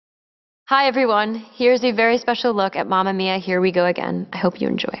Hi everyone, here's a very special look at Mamma Mia, Here We Go Again. I hope you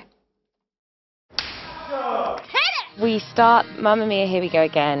enjoy. We start Mamma Mia, Here We Go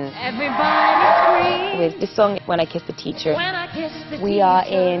Again with the song When I Kissed the Teacher. We are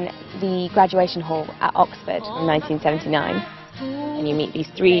in the graduation hall at Oxford in 1979, and you meet these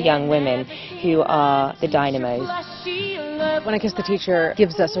three young women who are the dynamos. When I Kissed the Teacher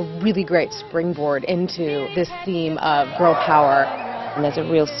gives us a really great springboard into this theme of girl power. And there's a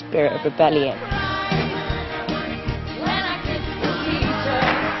real spirit of rebellion.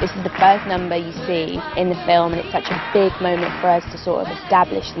 This is the first number you see in the film, and it's such a big moment for us to sort of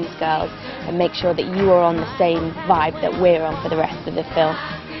establish these girls and make sure that you are on the same vibe that we're on for the rest of the film.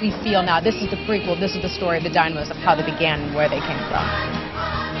 We feel now this is the prequel, this is the story of the dynamos, of how they began and where they came from.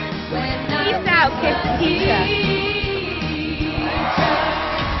 Peace out, Kiss the Teacher.